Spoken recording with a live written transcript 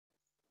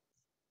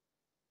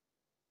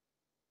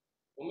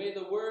Well, may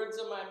the words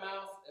of my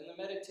mouth and the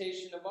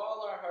meditation of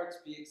all our hearts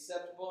be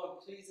acceptable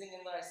and pleasing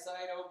in thy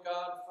sight, O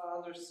God,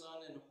 Father,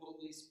 Son, and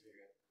Holy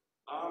Spirit.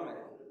 Amen.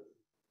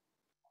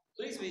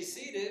 Please be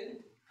seated.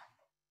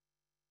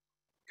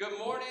 Good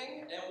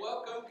morning and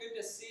welcome. Good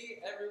to see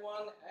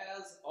everyone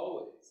as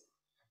always.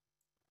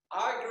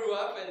 I grew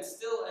up and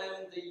still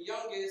am the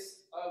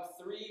youngest of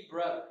three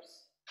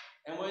brothers.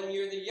 And when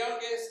you're the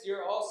youngest,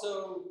 you're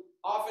also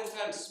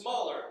oftentimes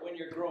smaller when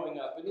you're growing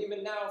up. And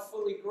even now,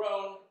 fully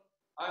grown,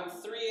 I'm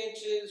 3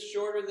 inches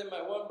shorter than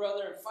my one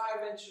brother and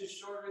 5 inches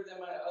shorter than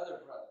my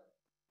other brother.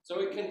 So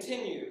it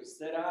continues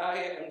that I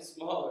am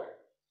smaller.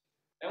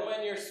 And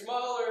when you're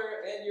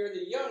smaller and you're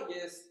the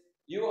youngest,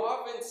 you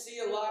often see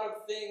a lot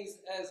of things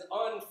as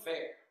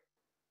unfair,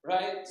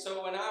 right?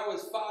 So when I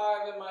was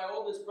 5 and my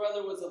oldest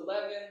brother was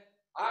 11,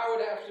 I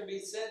would have to be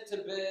sent to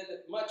bed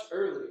much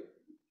earlier.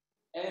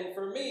 And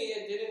for me,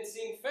 it didn't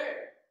seem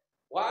fair.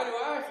 Why do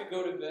I have to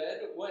go to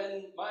bed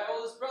when my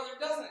oldest brother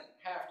doesn't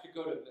have to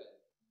go to bed?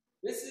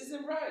 This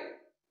isn't right.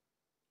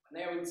 And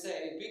they would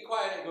say, be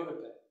quiet and go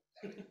to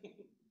bed.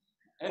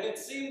 And it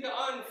seemed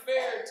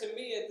unfair to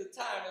me at the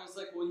time. It was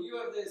like, well, you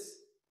have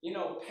this,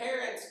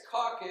 parents'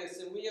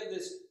 caucus, and we have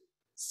this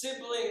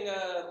sibling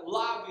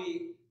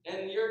lobby,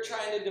 and you're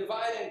trying to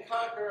divide and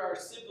conquer our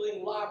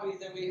sibling lobby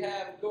that we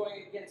have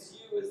going against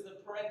you as the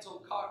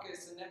parental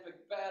caucus in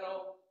epic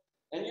battle.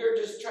 And you're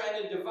just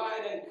trying to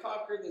divide and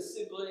conquer the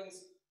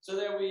siblings so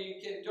that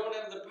we don't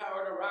have the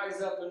power to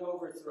rise up and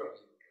overthrow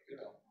you.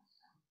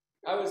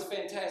 I was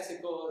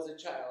fantastical as a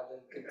child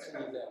and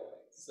continued that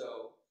way.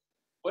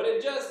 But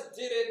it just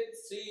didn't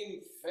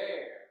seem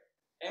fair.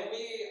 And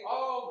we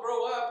all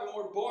grow up and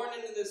we're born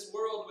into this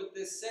world with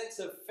this sense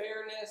of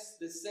fairness,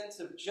 this sense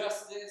of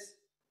justice.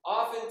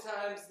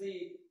 Oftentimes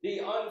the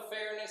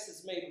unfairness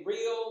is made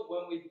real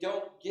when we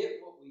don't get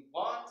what we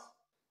want.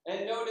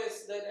 And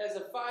notice that as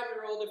a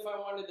 5-year-old, if I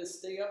wanted to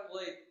stay up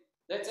late,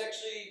 that's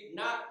actually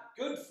not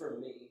good for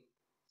me.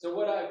 So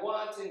what I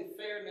want in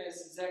fairness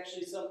is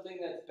actually something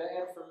that's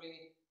bad for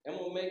me and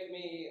will make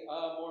me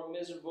more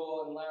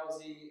miserable and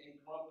lousy and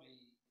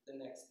grumpy the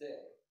next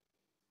day.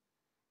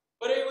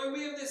 But anyway,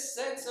 we have this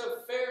sense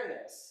of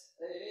fairness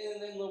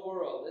in the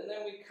world. And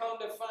then we come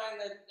to find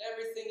that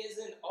everything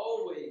isn't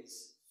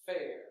always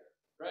fair,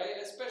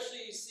 right? Especially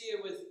you see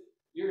it with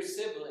your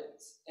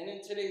siblings. And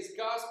in today's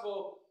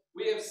gospel,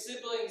 we have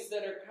siblings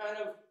that are kind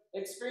of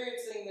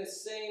experiencing the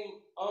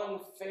same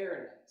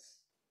unfairness.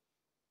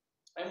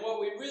 And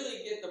what we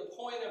really get, the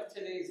point of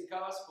today's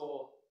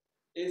gospel,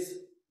 is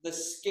the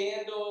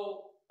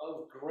scandal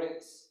of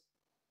grace.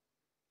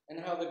 And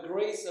how the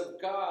grace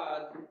of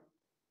God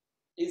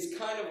is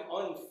kind of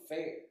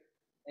unfair.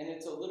 And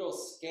it's a little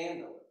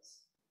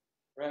scandalous,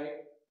 right?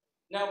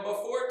 Now,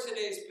 before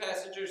today's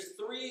passage, there's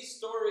 3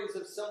 stories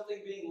of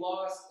something being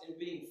lost and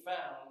being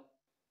found.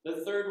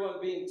 The third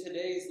one being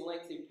today's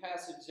lengthy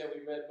passage that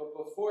we read.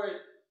 But before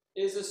it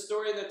is a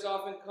story that's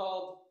often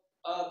called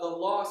the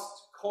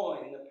lost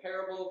coin, the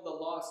parable of the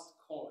lost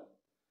coin.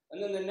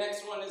 And then the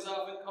next one is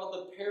often called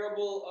the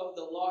parable of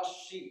the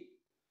lost sheep.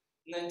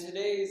 And then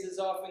today's is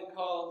often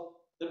called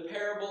the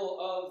parable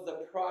of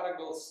the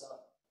prodigal son.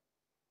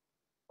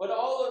 But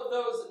all of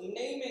those,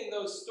 naming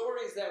those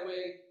stories that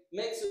way,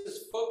 makes us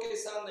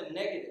focus on the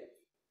negative,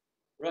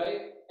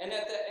 right? And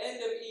at the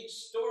end of each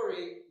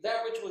story,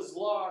 that which was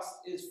lost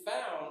is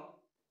found,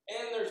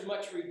 and there's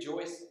much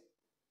rejoicing.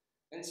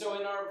 And so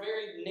in our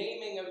very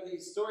naming of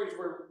these stories,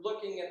 we're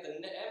looking at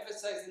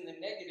emphasizing the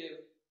negative,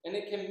 and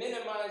it can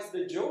minimize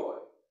the joy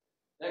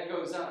that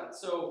goes on.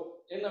 So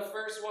in the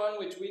first one,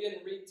 which we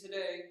didn't read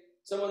today,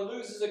 someone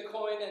loses a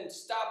coin and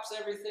stops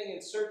everything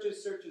and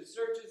searches,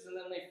 and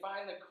then they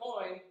find the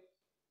coin.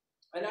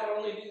 And not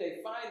only do they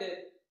find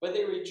it, but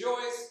they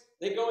rejoice.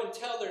 They go and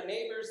tell their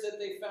neighbors that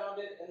they found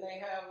it, and they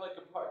have like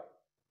a party.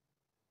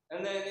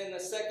 And then in the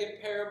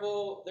second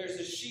parable, there's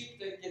a sheep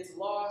that gets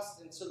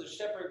lost, and so the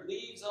shepherd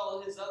leaves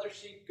all his other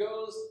sheep,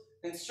 goes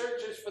and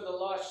searches for the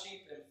lost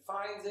sheep and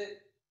finds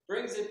it,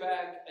 brings it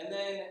back, and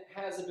then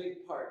has a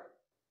big party.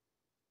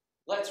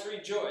 Let's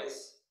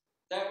rejoice.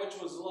 That which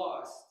was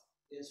lost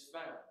is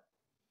found.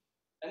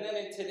 And then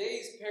in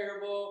today's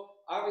parable,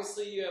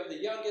 obviously you have the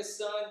youngest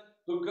son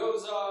who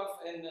goes off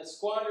and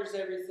squanders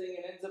everything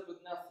and ends up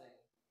with nothing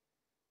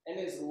and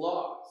is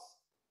lost.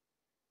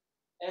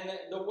 And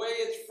the way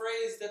it's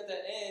phrased at the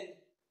end,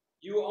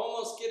 you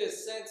almost get a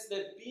sense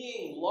that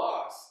being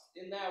lost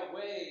in that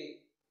way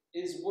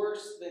is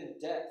worse than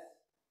death.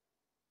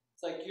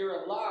 It's like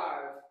you're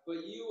alive,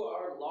 but you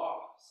are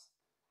lost.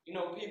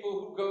 People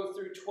who go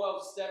through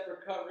 12-step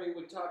recovery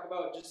would talk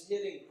about just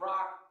hitting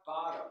rock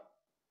bottom.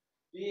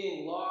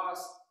 Being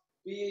lost,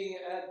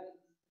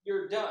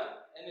 you're done.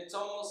 And it's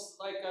almost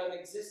like an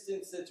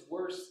existence that's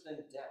worse than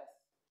death.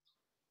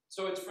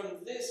 So it's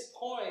from this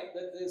point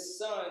that this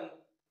son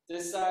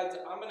decides,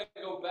 I'm going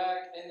to go back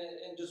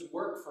and just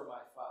work for my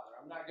father.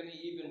 I'm not going to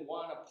even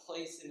want a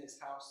place in his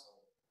household.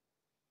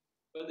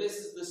 But this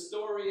is the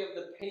story of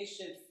the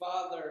patient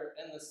father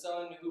and the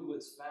son who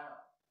was found.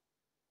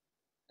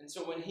 And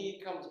so when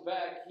he comes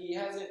back, he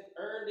hasn't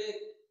earned it.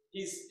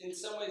 He's in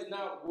some ways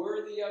not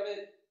worthy of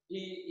it.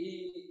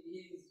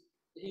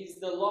 He's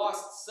the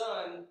lost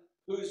son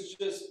who's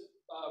just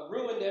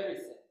ruined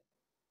everything.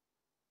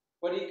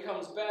 But he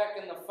comes back,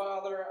 and the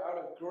Father, out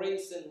of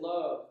grace and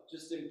love,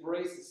 just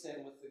embraces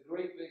him with a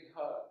great big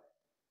hug.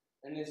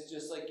 And it's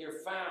just like,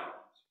 you're found.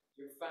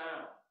 You're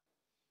found.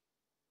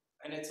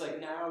 And it's like,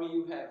 now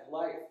you have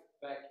life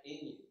back in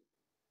you.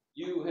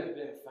 You have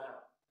been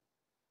found.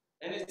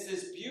 And it's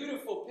this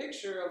beautiful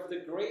picture of the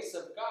grace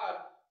of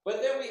God.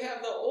 But then we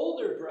have the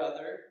older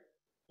brother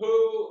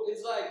who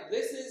is like,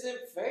 this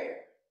isn't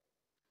fair.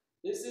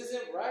 This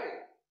isn't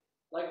right.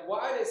 Like,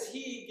 why does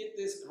he get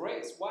this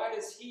grace? Why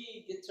does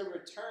he get to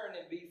return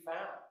and be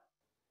found?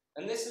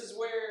 And this is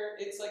where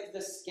it's like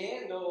the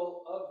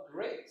scandal of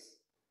grace.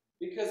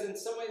 Because in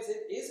some ways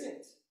it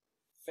isn't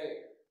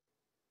fair.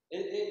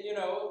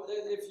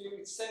 If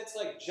you sense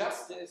like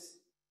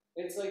justice,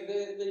 it's like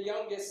the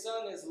youngest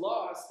son is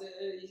lost.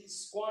 He's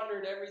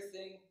squandered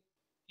everything.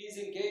 He's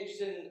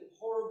engaged in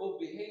horrible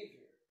behavior.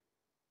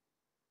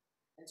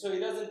 And so he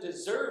doesn't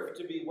deserve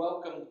to be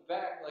welcomed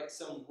back like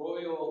some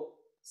royal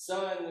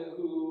son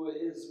who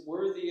is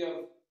worthy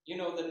of,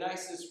 the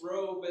nicest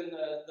robe and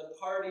the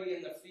party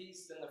and the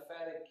feast and the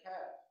fatted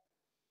calf.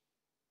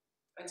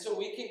 And so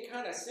we can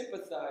kind of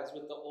sympathize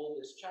with the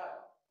oldest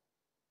child.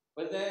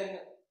 But then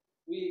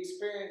we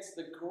experience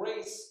the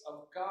grace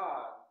of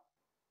God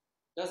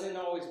doesn't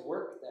always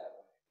work that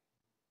way.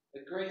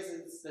 The grace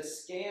is the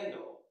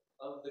scandal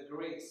of the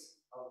grace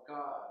of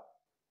God,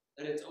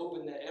 that it's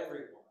open to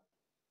everyone.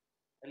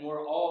 And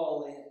we're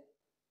all in.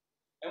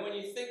 And when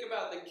you think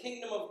about the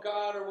kingdom of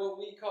God, or what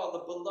we call the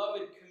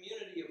beloved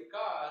community of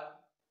God,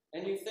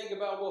 and you think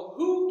about, well,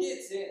 who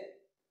gets in?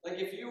 Like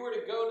if you were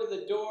to go to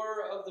the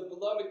door of the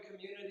beloved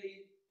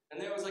community, and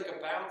there was like a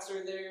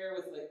bouncer there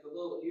with like the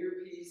little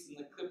earpiece and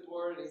the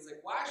clipboard, and he's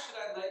like, why should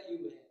I let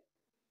you in?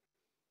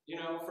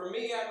 For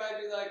me, I might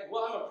be like,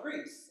 well, I'm a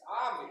priest,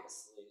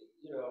 obviously.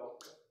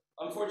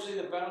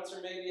 Unfortunately, the bouncer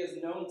maybe has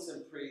known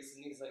some priests,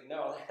 and he's like,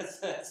 no,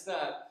 that's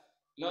not.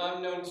 No,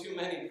 I've known too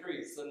many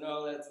priests, so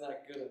no, that's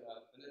not good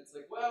enough. And it's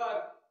like,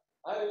 well,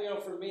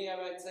 for me, I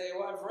might say,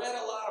 well, I've read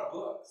a lot of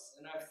books,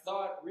 and I've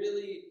thought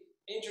really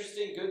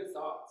interesting, good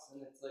thoughts.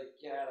 And it's like,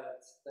 yeah,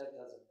 that doesn't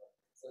work.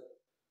 It's like,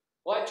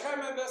 well, I try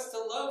my best to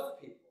love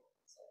people.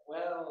 It's like,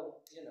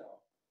 well,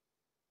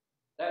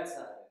 that's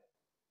not it.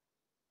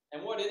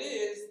 And what it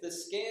is, the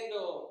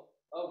scandal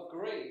of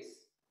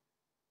grace,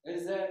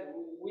 is that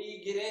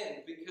we get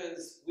in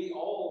because we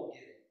all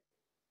get in.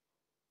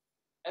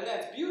 And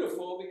that's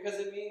beautiful because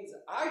it means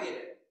I get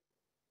it,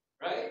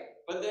 right?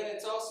 But then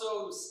it's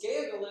also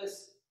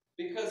scandalous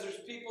because there's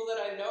people that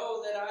I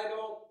know that I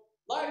don't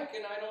like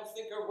and I don't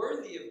think are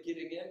worthy of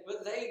getting in,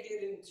 but they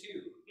get in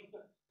too.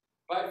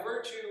 By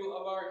virtue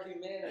of our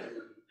humanity,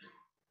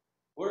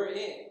 we're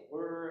in.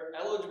 We're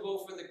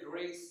eligible for the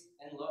grace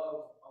and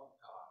love of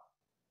God.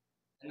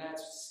 And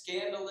that's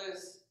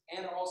scandalous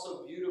and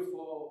also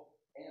beautiful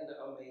and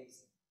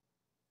amazing.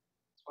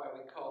 That's why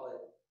we call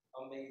it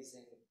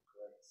amazing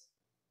grace.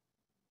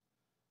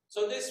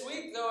 So this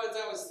week, though, as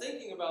I was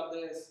thinking about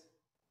this,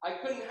 I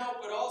couldn't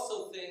help but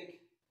also think,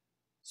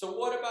 so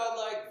what about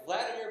like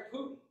Vladimir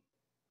Putin,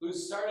 who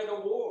started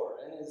a war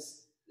and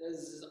his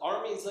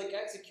army's like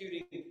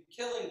executing,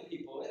 killing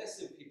people,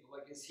 innocent people?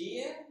 Like, is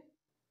he in?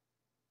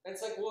 And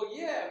it's like, well,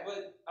 yeah,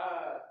 but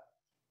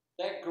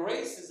that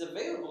grace is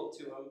available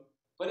to him.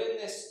 But in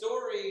this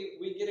story,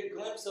 we get a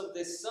glimpse of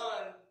this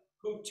son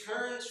who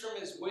turns from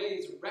his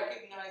ways,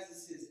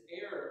 recognizes his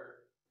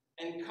error,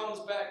 and comes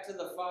back to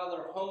the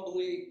Father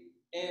humbly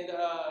and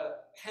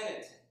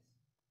penitent,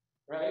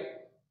 right?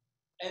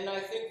 And I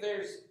think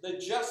there's the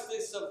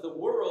justice of the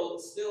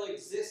world still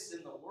exists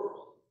in the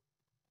world.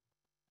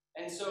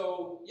 And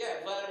so,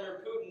 yeah,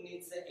 Vladimir Putin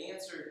needs to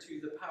answer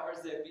to the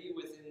powers that be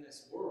within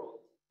this world.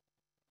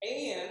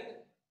 And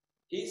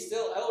he's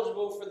still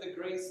eligible for the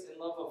grace and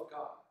love of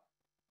God.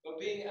 But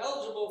being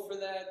eligible for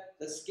that,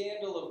 the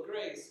scandal of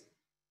grace,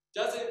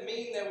 doesn't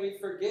mean that we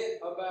forget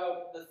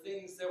about the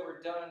things that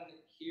were done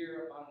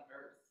here on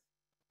earth.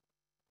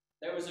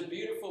 There was a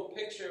beautiful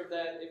picture of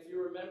that, if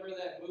you remember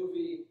that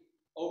movie,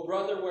 Oh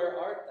Brother, Where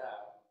Art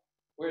Thou?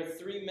 Where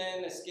three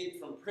men escape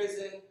from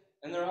prison,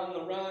 and they're on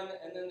the run,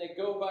 and then they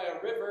go by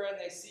a river, and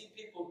they see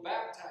people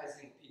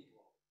baptizing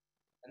people.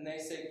 And they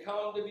say,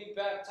 come to be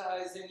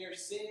baptized, and your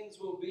sins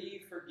will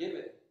be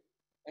forgiven.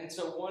 And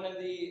so one of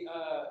the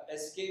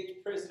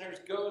escaped prisoners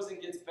goes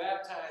and gets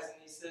baptized,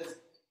 and he says,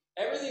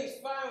 everything's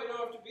fine, we don't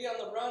have to be on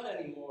the run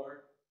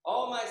anymore.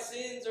 All my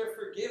sins are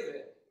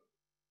forgiven.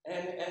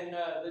 And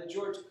the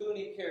George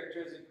Clooney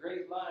character has a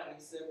great line.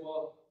 He said,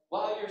 well,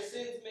 while your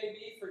sins may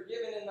be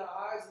forgiven in the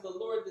eyes of the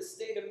Lord, the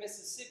state of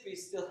Mississippi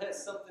still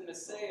has something to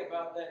say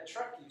about that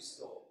truck you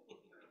stole.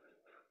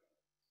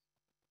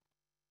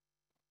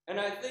 And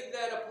I think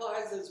that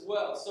applies as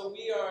well. So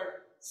we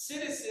are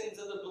citizens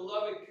of the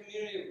beloved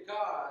community of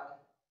God,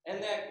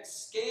 and that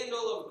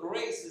scandal of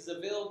grace is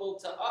available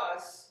to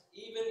us,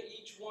 even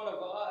each one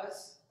of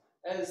us,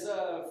 as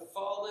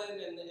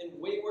fallen and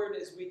wayward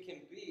as we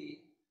can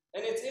be.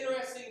 And it's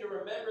interesting to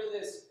remember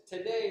this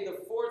today,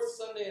 the fourth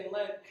Sunday in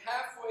Lent,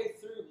 halfway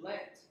through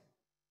Lent.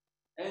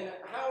 And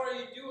how are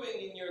you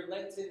doing in your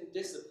Lenten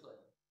discipline?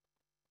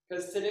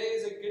 Because today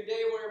is a good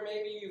day where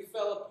maybe you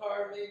fell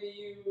apart, maybe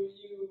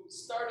you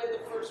started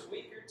the first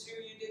week or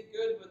two, you did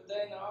good, but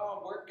then,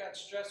 work got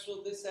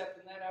stressful, this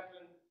happened, that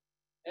happened,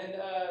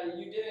 and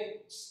you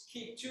didn't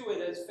keep to it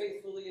as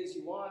faithfully as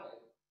you wanted.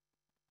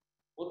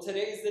 Well,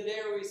 today's the day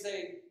where we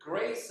say,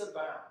 grace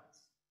abounds.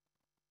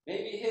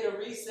 Maybe hit a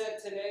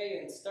reset today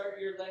and start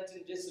your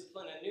Lenten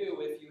discipline anew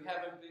if you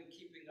haven't been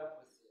keeping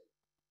up with it.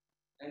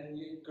 And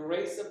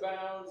grace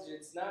abounds.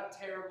 It's not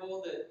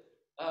terrible that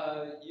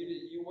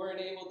you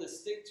weren't able to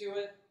stick to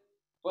it,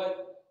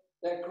 but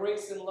that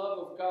grace and love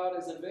of God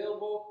is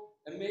available.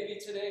 And maybe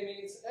today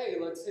means, hey,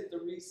 let's hit the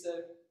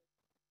reset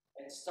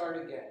and start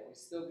again. We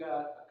still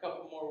got a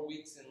couple more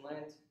weeks in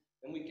Lent,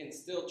 and we can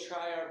still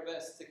try our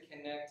best to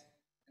connect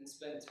and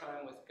spend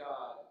time with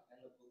God and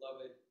the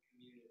beloved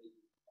community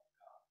of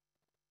God.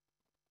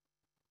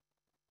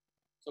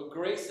 So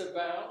grace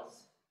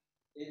abounds,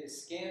 it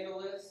is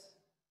scandalous,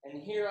 and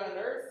here on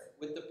earth,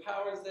 with the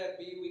powers that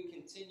be, we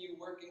continue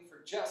working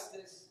for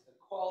justice,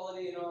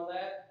 equality, and all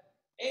that,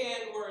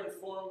 and we're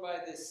informed by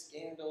this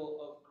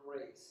scandal of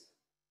grace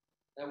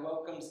that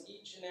welcomes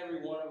each and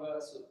every one of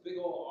us with big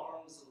old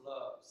arms of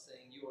love,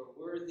 saying, you are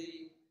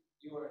worthy,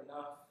 you are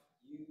enough,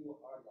 you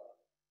are loved.